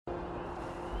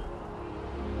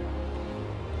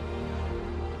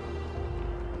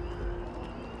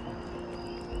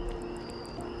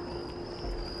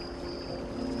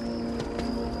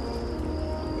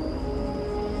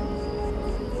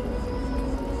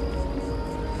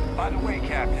By the way,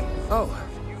 Captain. Oh,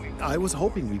 I was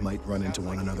hoping we might run into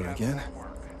one another again.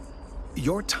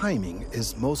 Your timing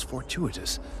is most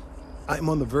fortuitous. I'm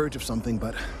on the verge of something,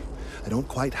 but I don't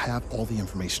quite have all the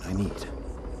information I need.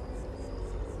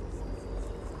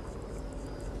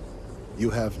 You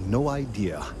have no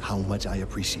idea how much I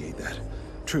appreciate that.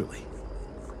 Truly.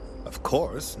 Of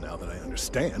course, now that I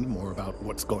understand more about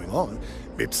what's going on,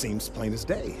 it seems plain as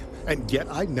day. And yet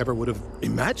I never would have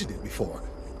imagined it before.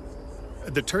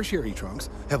 The tertiary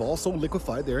trunks have also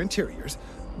liquefied their interiors,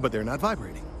 but they're not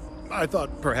vibrating. I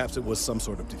thought perhaps it was some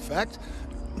sort of defect,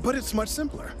 but it's much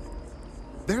simpler.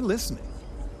 They're listening.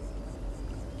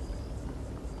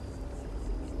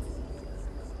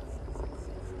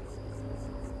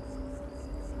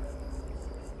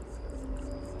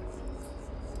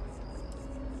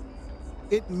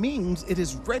 It means it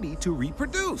is ready to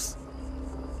reproduce.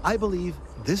 I believe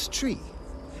this tree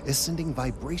is sending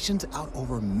vibrations out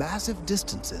over massive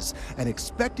distances and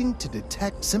expecting to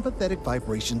detect sympathetic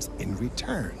vibrations in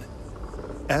return.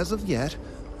 As of yet,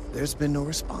 there's been no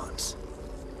response.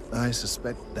 I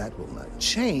suspect that will not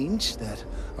change, that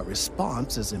a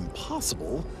response is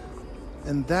impossible,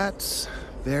 and that's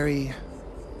very,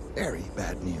 very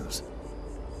bad news.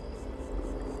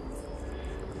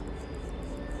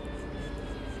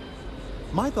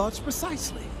 My thoughts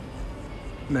precisely.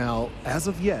 Now, as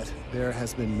of yet, there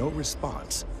has been no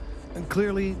response, and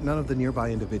clearly none of the nearby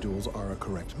individuals are a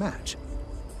correct match.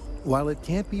 While it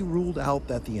can't be ruled out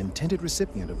that the intended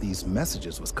recipient of these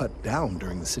messages was cut down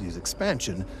during the city's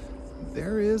expansion,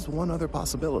 there is one other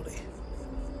possibility.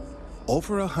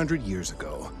 Over 100 years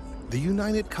ago, the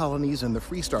United Colonies and the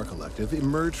Freestar Collective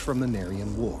emerged from the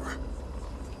Narian War.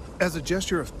 As a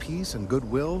gesture of peace and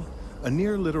goodwill, a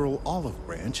near-literal olive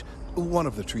branch, one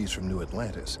of the trees from New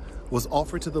Atlantis, was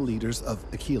offered to the leaders of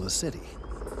Aquila City.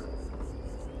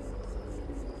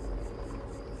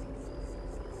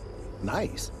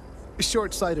 Nice.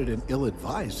 Short-sighted and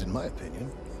ill-advised, in my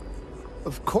opinion.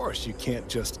 Of course, you can't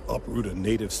just uproot a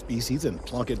native species and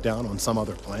plunk it down on some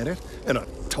other planet in a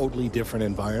totally different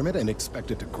environment and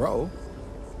expect it to grow.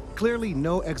 Clearly,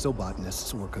 no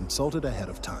exobotanists were consulted ahead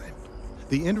of time.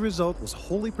 The end result was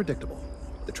wholly predictable.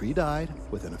 The tree died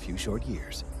within a few short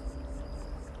years.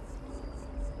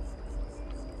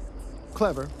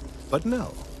 Clever, but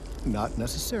no, not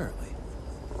necessarily.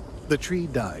 The tree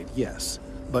died, yes,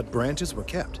 but branches were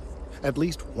kept. At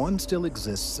least one still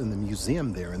exists in the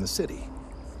museum there in the city.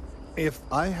 If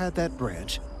I had that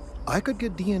branch, I could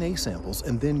get DNA samples,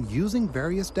 and then using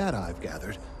various data I've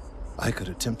gathered, I could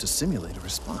attempt to simulate a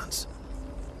response.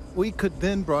 We could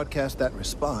then broadcast that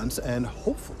response and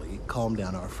hopefully calm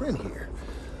down our friend here.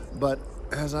 But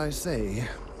as I say,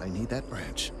 I need that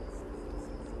branch.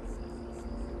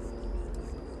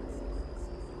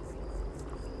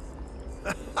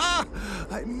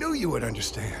 I knew you would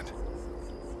understand.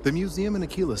 The museum in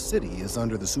Aquila City is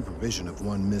under the supervision of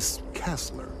one Miss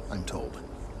Kessler, I'm told.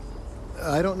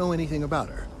 I don't know anything about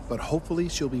her, but hopefully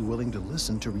she'll be willing to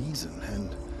listen to reason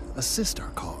and assist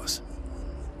our cause.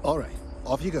 All right,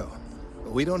 off you go.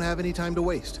 We don't have any time to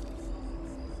waste.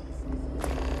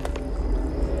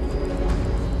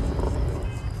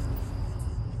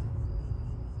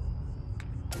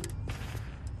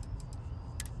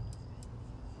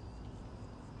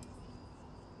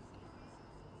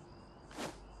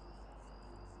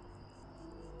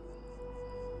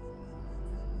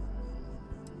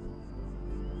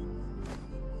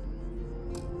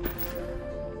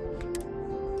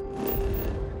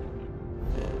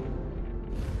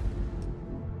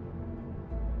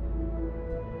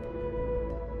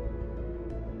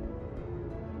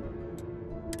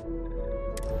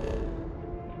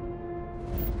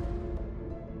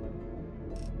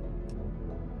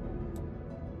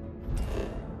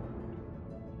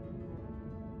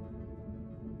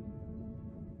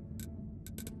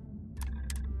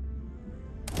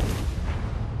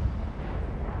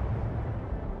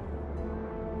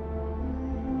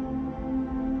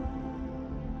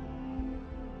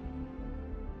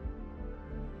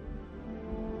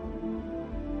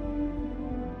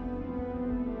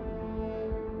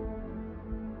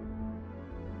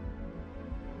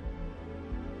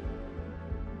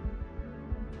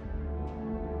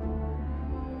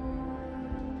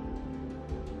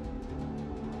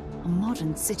 A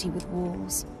modern city with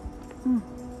walls.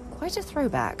 Quite a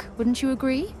throwback, wouldn't you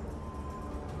agree?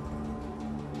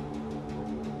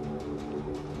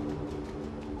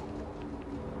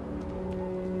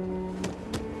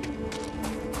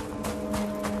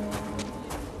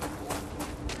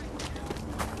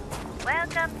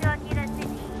 Welcome to Aquila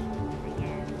City.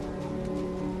 Again.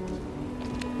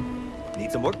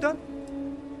 Need some work done?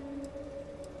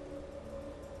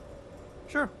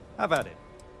 Sure, have at it.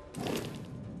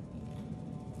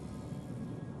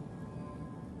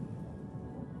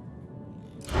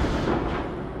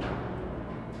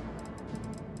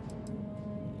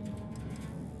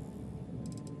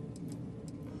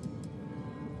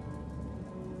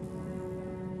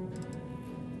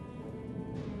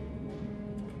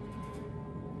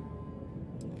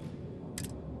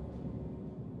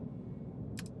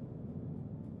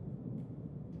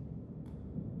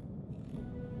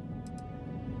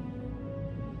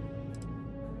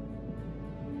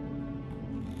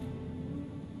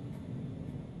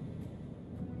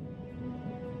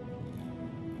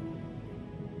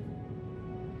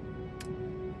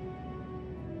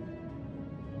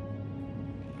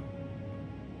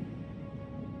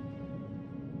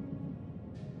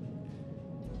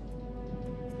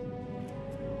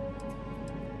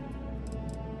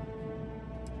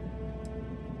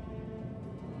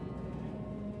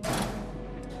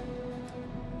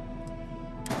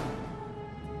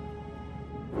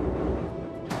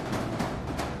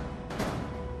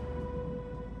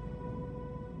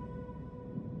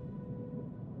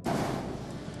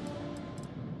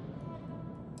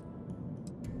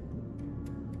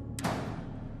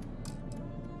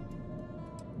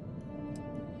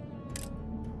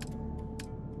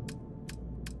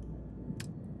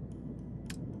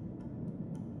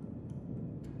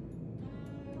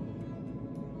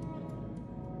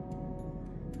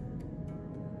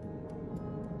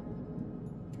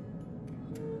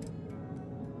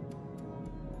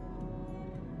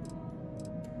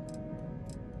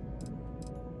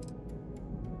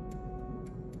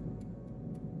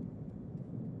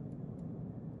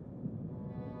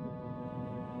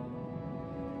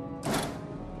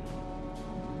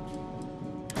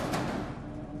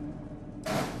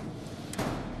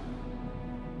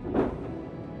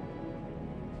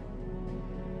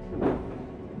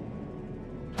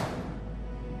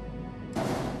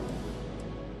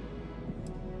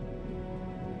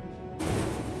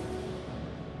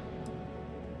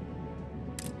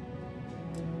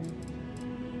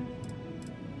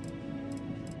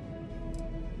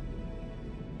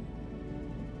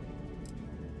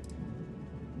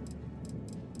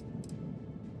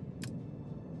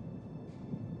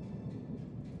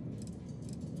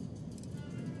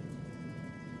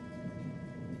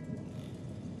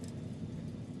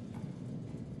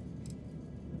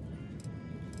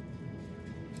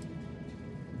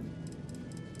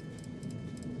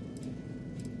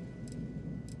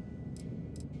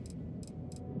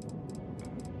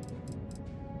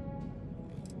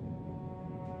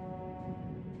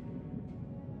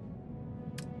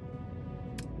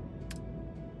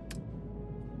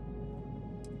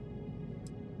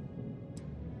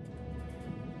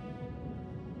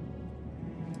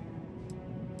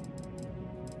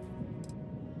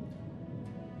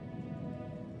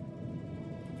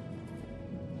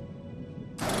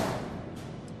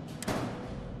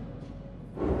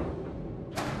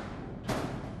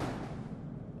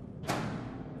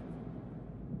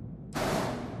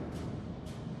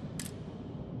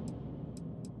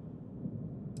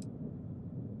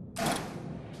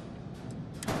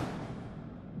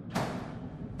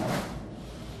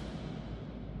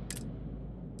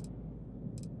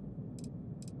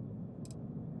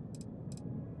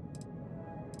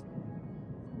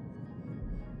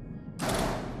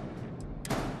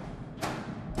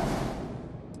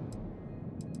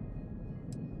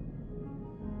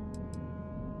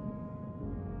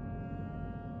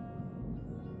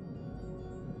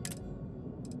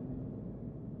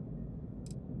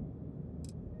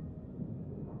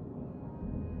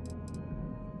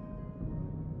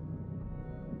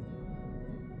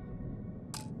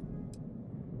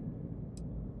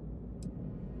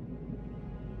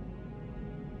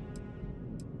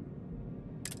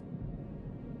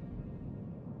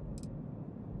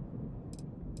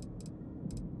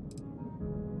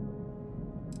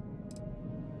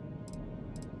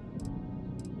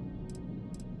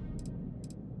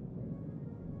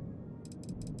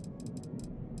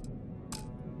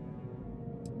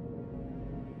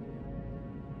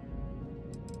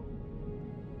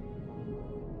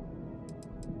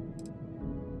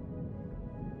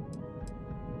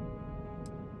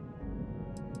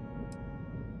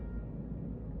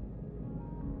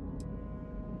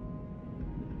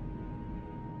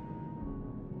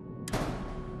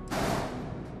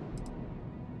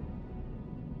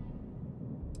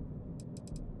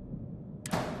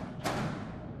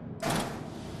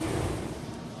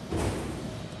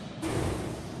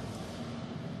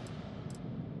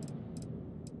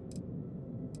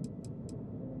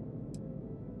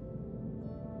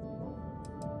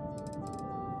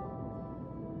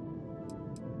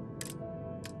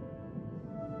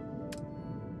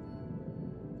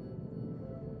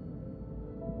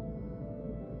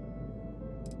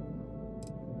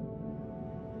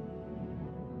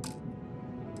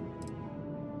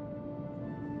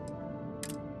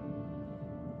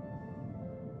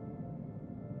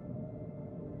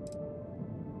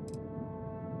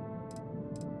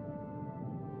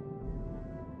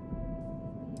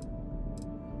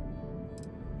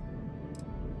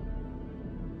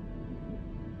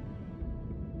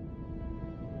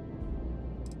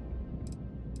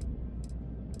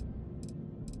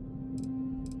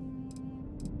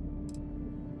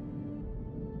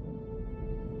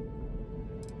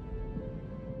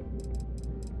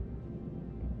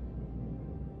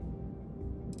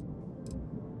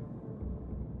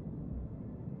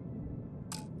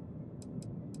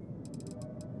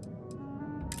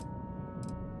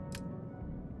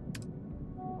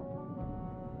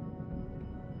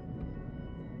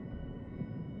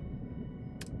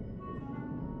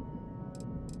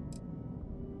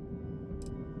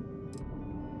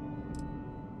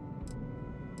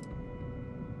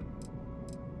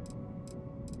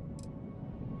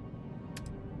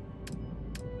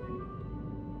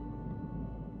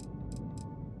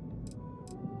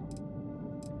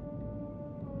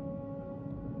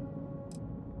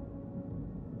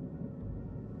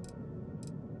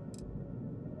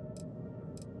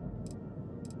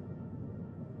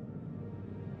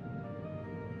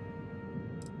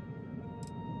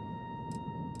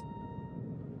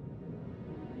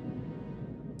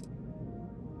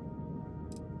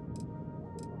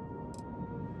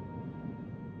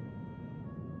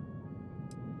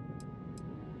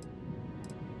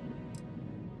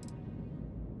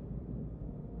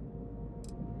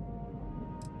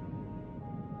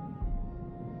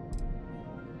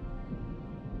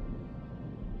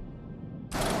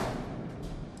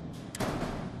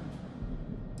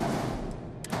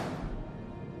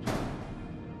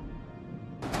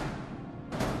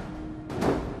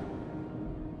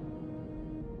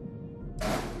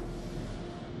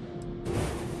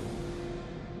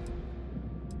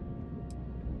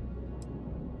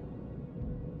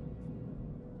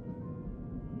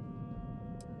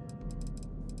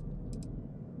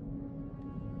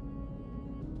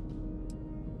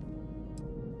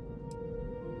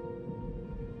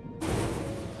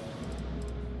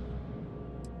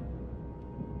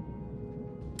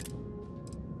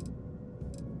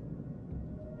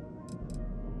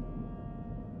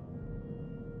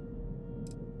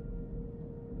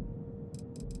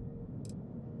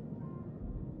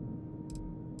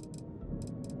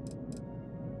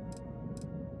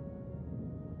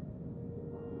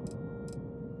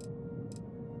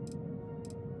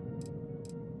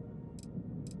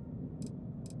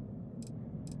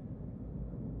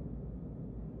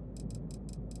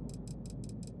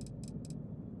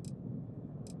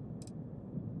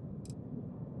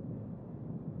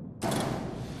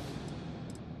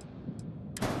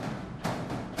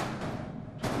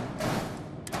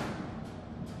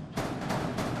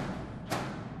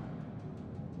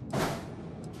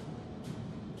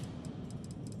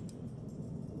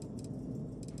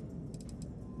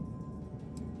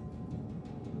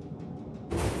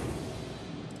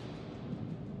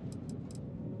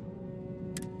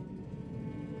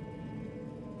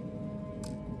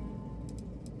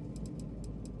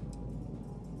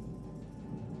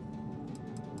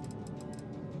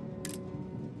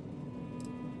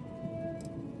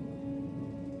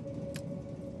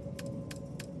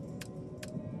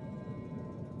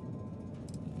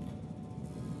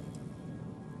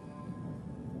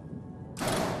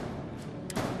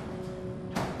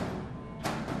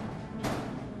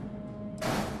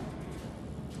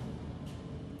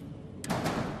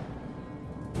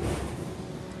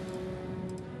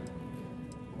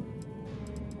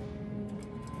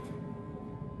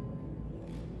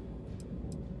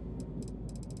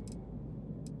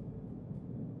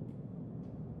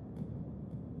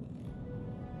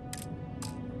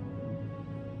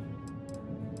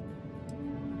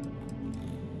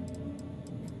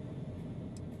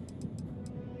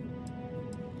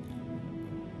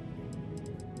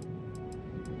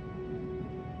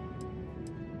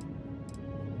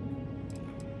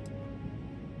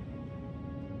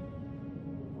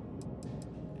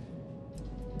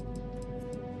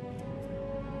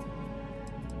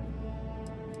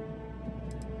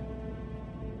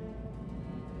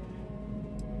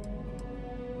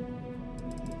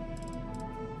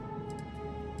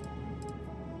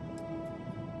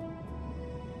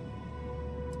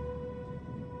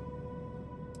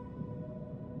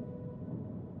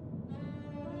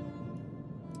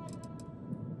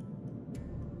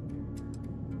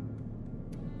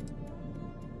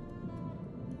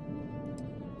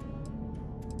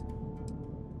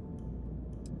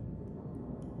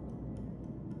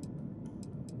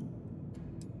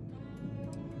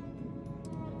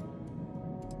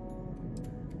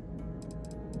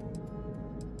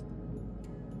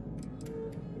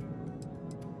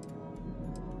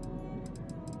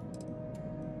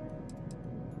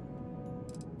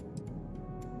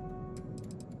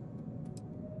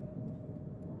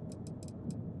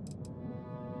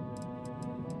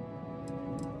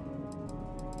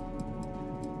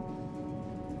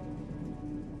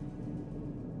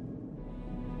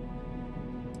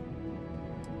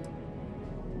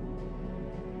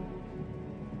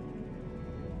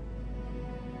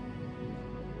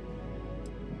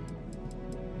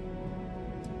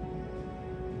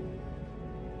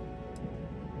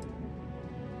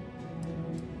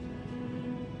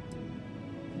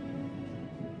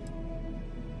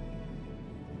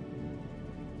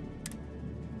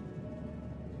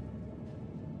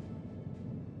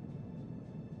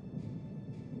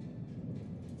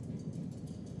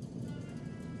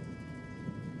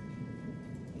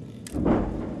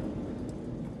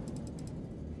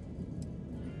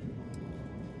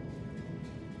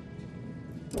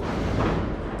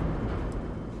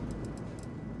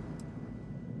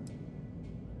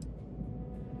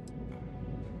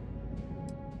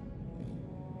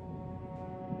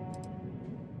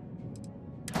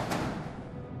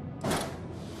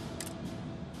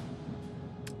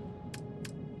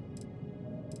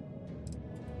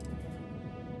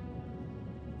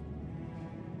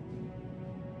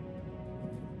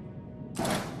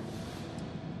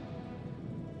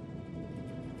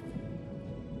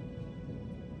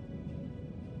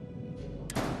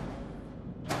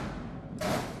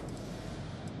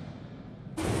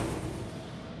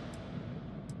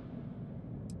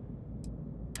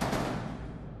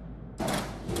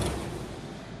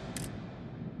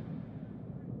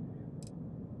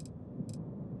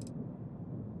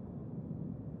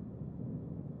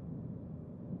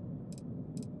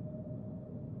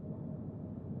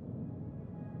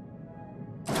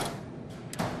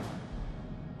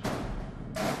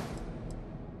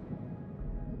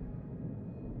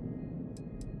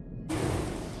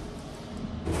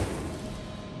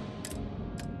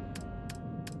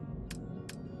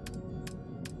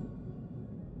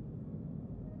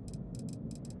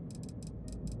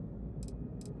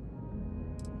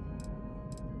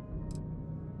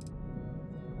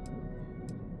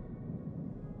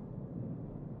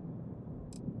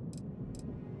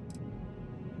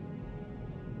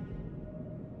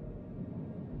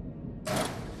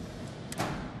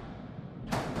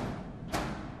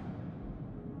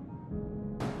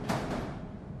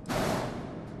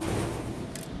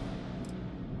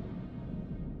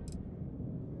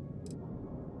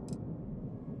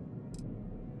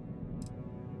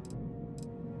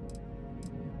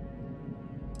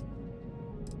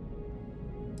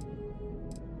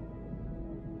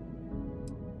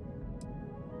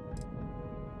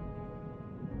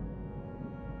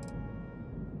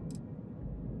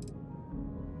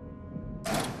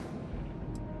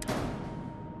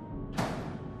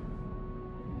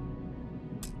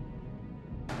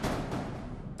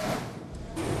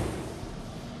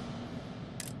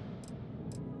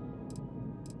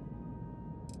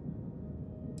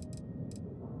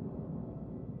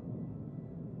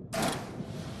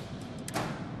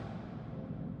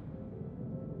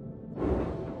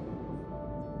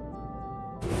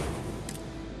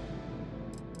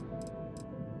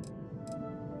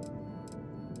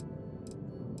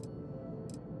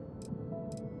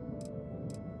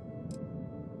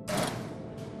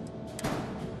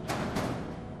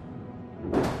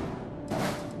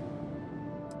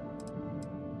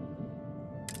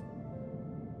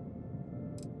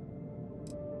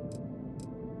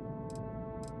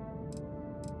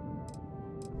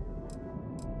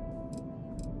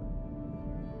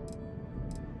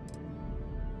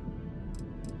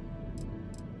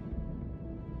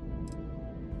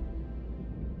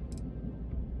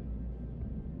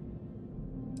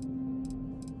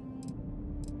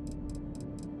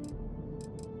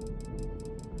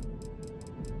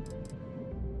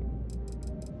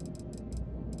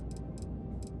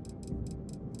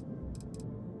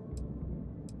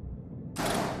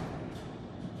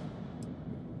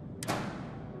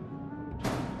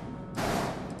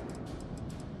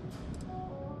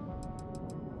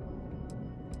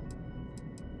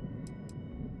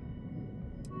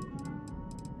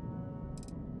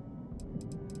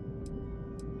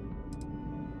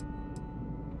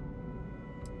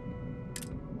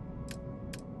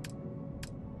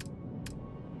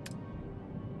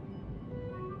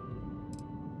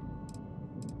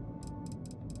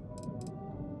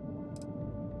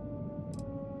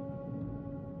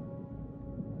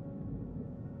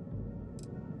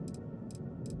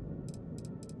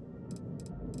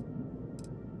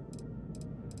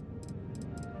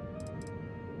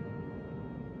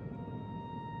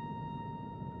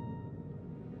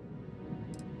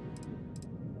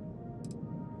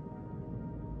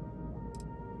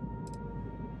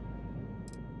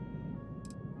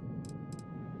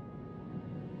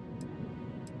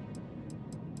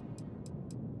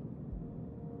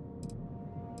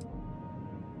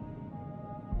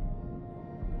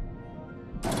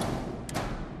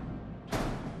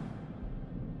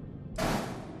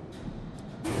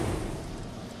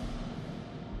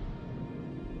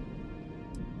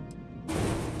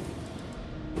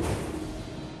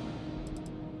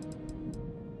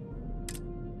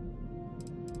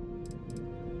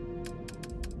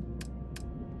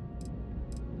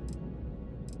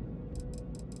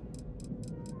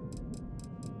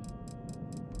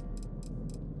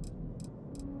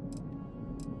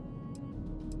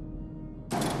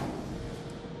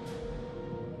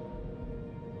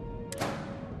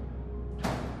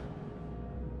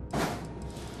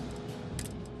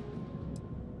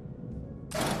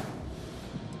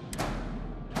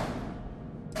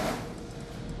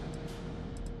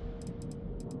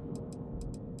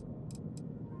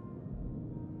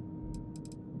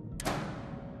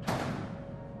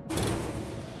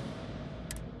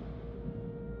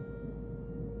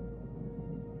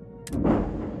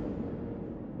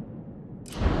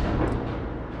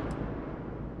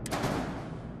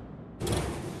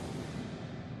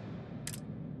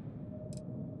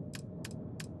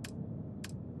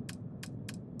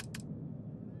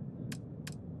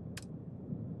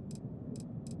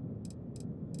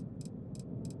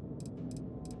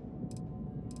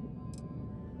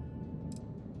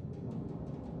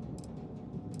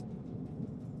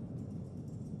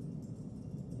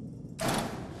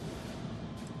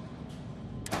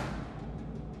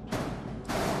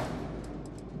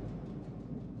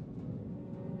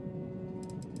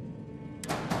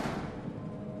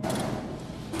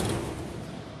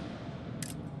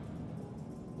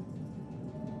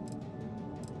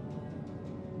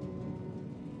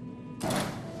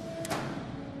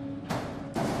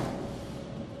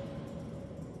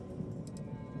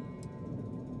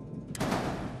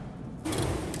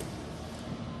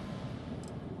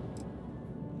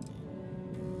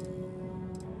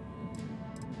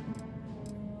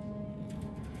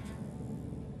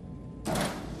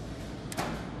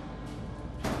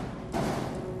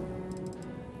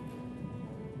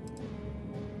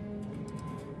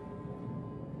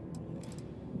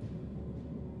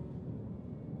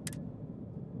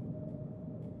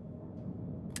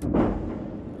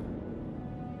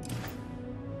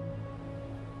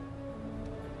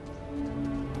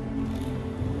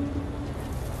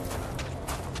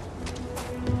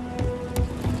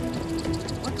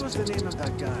 the name of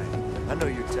that guy? I know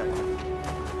your type.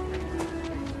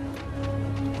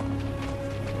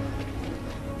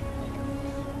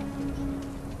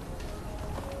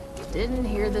 Didn't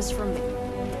hear this from me.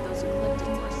 Those eclectic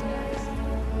mercenaries.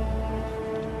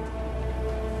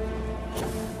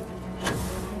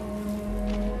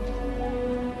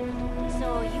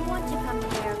 So you want to come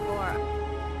here for...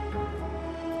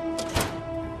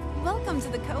 Welcome to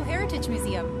the Co-Heritage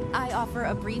Museum. I offer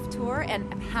a brief tour,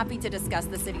 and I'm happy to discuss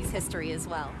the city's history as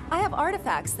well. I have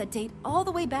artifacts that date all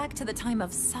the way back to the time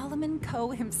of Solomon Coe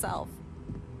himself.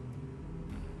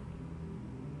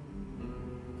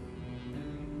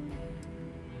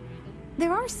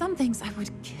 There are some things I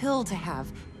would kill to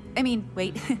have. I mean,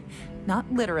 wait,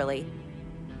 not literally.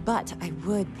 But I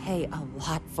would pay a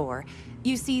lot for.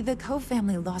 You see, the Coe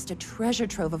family lost a treasure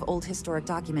trove of old historic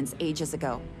documents ages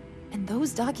ago. And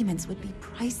those documents would be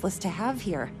priceless to have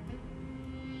here.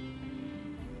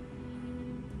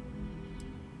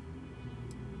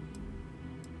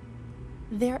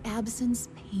 Their absence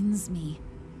pains me.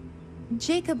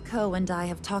 Jacob Coe and I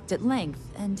have talked at length,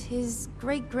 and his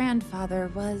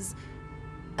great-grandfather was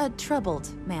a troubled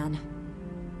man.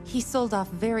 He sold off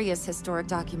various historic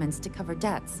documents to cover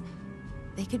debts.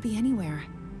 They could be anywhere.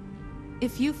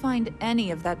 If you find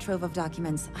any of that trove of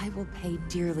documents, I will pay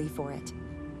dearly for it.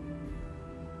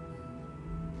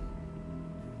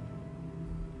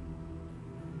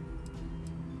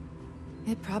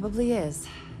 It probably is,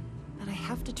 but I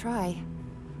have to try.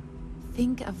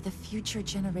 Think of the future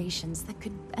generations that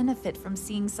could benefit from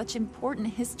seeing such important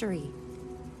history.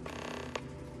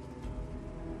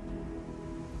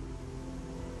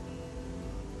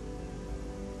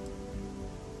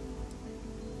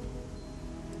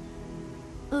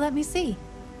 Let me see.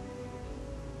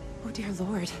 Oh dear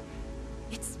Lord.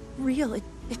 It's real. It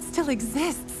still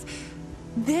exists.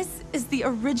 This is the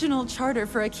original charter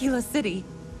for Aquila City.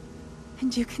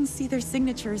 And you can see their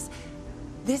signatures.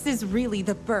 This is really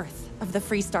the birth of the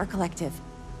Freestar Collective.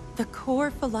 The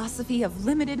core philosophy of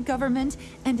limited government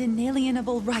and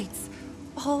inalienable rights.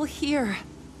 All here.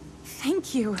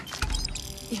 Thank you.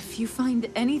 If you find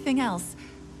anything else,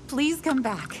 please come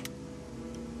back.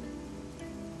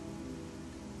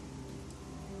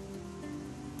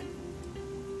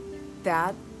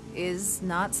 That is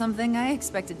not something I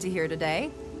expected to hear today.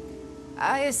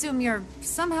 I assume you're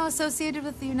somehow associated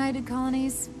with the United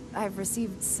Colonies? I've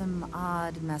received some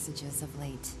odd messages of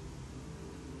late.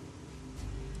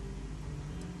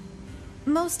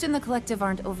 Most in the Collective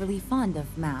aren't overly fond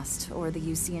of Mast, or the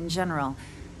UC in general.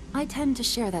 I tend to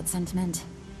share that sentiment.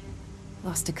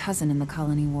 Lost a cousin in the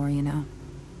Colony War, you know.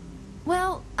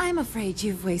 Well, I'm afraid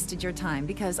you've wasted your time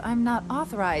because I'm not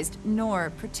authorized,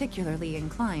 nor particularly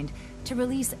inclined, to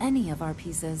release any of our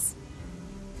pieces.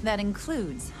 That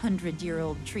includes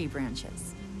 100-year-old tree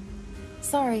branches.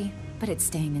 Sorry, but it's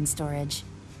staying in storage.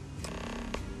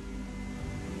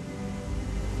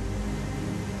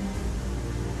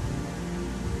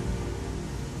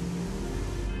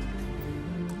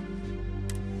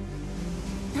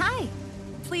 Hi!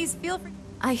 Please feel free.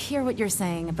 I hear what you're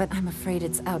saying, but I'm afraid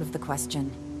it's out of the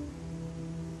question.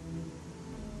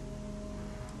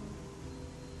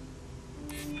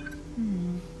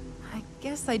 I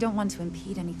guess I don't want to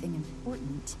impede anything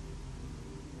important.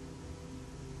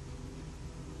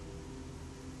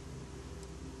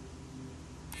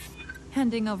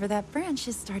 Handing over that branch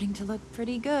is starting to look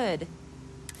pretty good.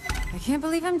 I can't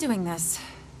believe I'm doing this.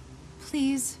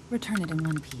 Please return it in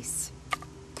one piece.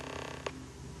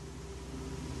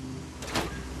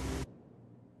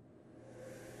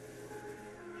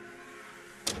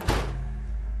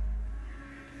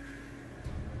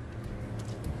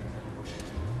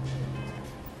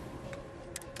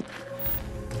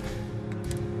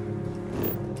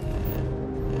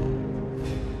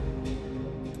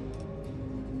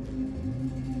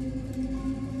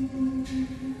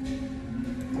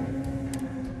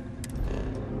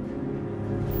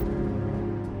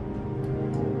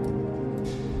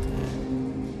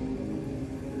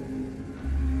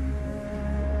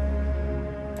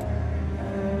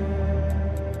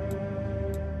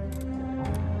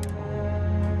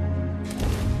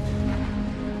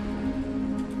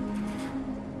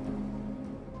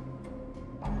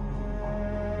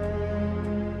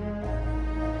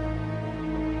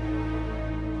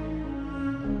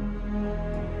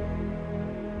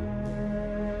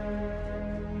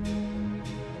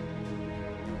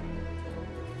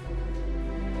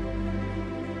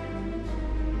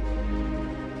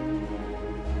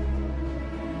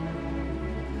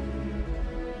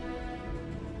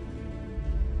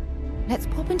 Let's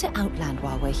pop into Outland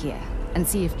while we're here, and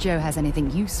see if Joe has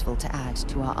anything useful to add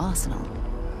to our arsenal.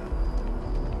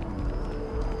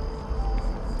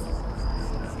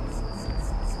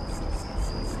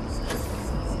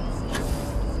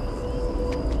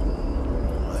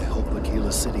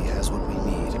 City has what we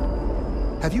need.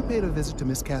 Have you paid a visit to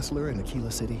Miss Castler in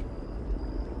Aquila City?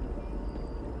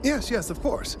 Yes, of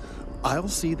course. I'll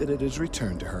see that it is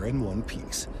returned to her in one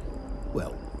piece.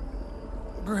 Well,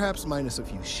 perhaps minus a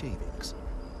few shavings.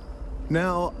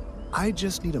 Now, I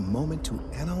just need a moment to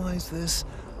analyze this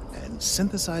and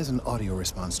synthesize an audio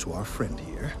response to our friend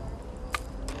here.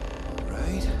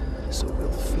 Right, so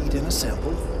we'll feed in a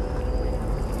sample.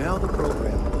 Now the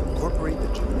program will incorporate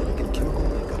the genetic and chemical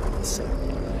makeup of the sample,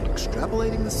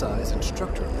 extrapolating the size and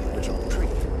structure of the original tree.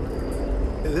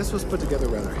 This was put together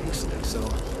rather hastily, so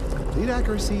complete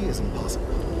accuracy is impossible.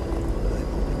 But I'm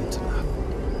hoping it's enough.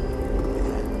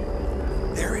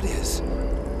 And there it is.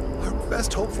 Our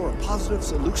best hope for a positive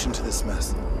solution to this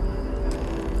mess.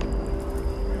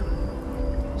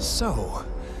 So,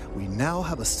 we now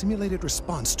have a simulated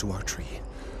response to our tree.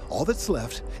 All that's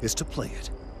left is to play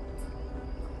it.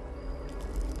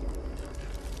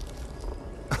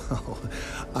 Oh,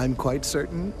 I'm quite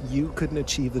certain you couldn't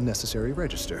achieve the necessary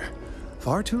register.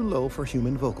 Far too low for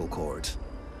human vocal cords.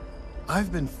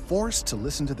 I've been forced to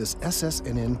listen to this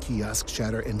SSNN kiosk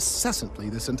chatter incessantly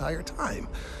this entire time.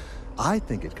 I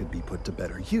think it could be put to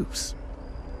better use.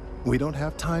 We don't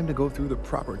have time to go through the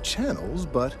proper channels,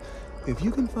 but if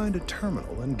you can find a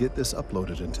terminal and get this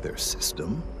uploaded into their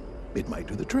system, it might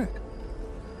do the trick.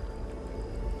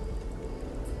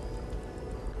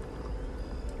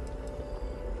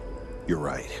 You're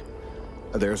right.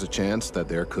 There's a chance that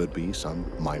there could be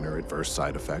some minor adverse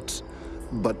side effects,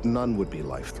 but none would be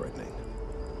life-threatening.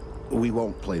 We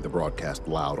won't play the broadcast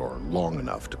loud or long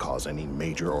enough to cause any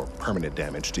major or permanent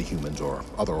damage to humans or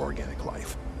other organic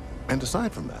life. And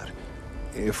aside from that,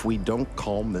 if we don't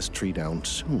calm this tree down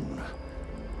soon,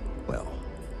 well,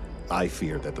 I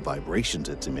fear that the vibrations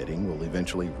it's emitting will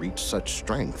eventually reach such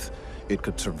strength it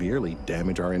could severely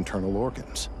damage our internal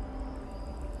organs.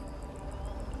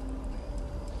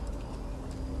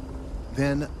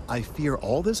 Then I fear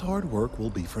all this hard work will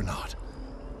be for naught.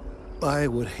 I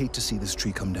would hate to see this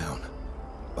tree come down,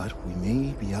 but we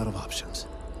may be out of options.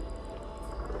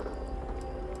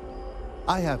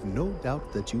 I have no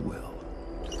doubt that you will.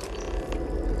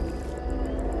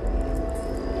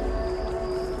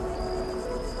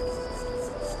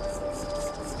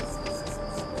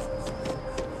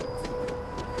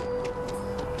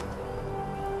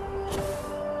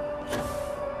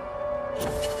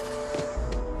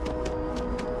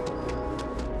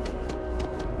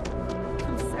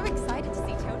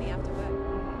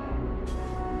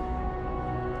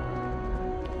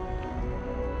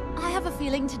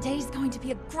 Today's going to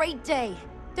be a great day.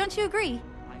 Don't you agree?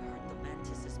 I heard the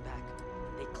mantis is back.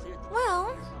 They cleared the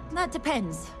Well, that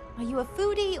depends. Are you a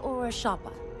foodie or a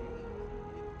shopper?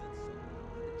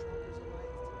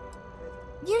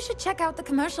 You should check out the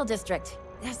commercial district.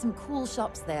 There's some cool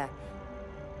shops there.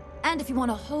 And if you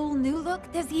want a whole new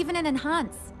look, there's even an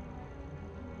enhance.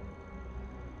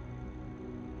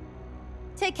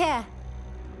 Take care.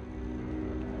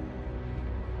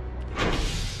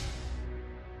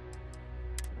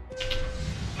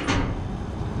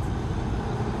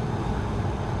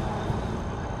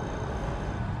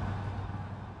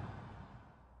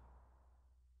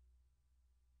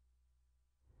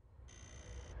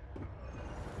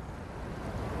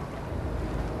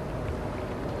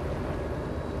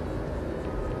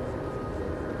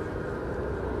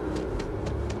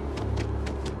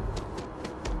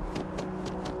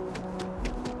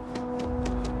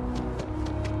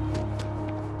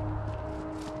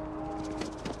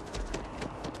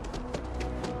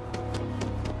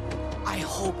 I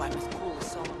hope I'm as cool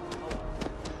as someone.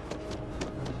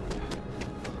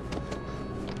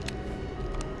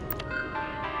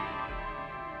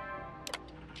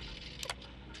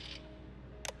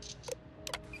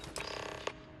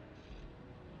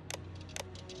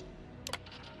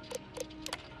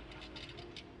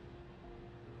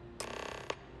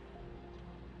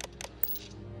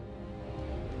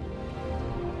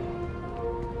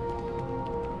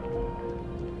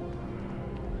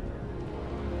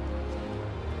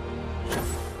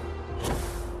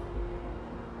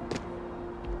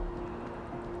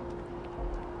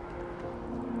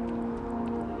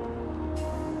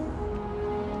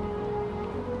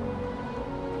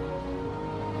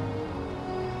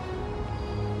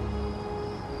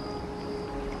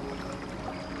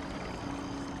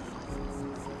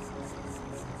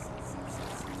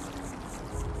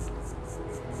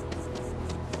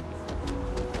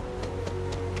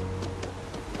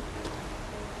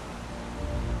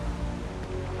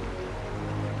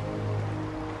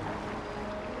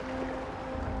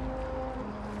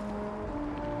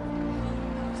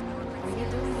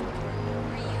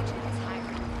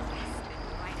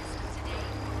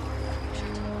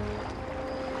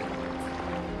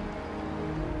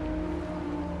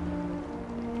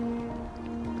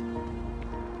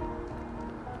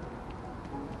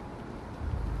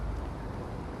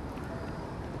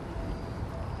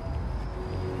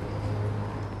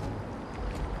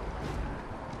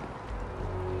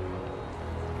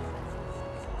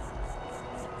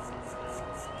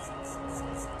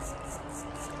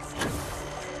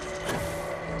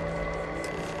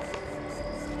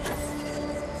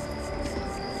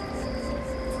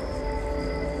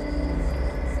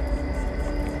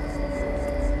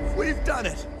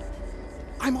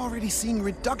 already seeing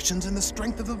reductions in the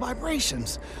strength of the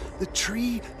vibrations. The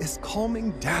tree is calming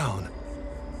down.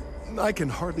 I can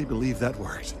hardly believe that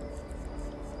worked.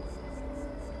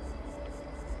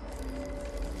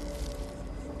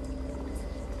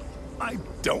 I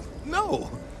don't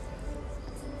know.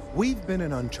 We've been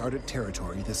in uncharted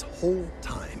territory this whole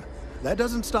time. That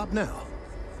doesn't stop now.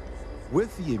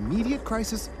 With the immediate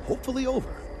crisis hopefully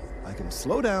over, I can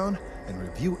slow down and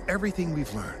review everything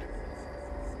we've learned.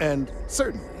 And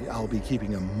certainly, I'll be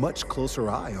keeping a much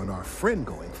closer eye on our friend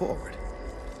going forward.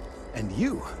 And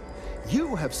you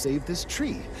have saved this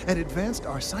tree and advanced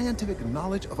our scientific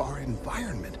knowledge of our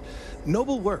environment.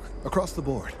 Noble work across the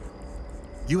board.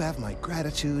 You have my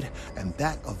gratitude and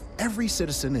that of every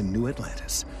citizen in New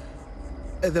Atlantis,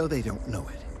 though they don't know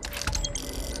it.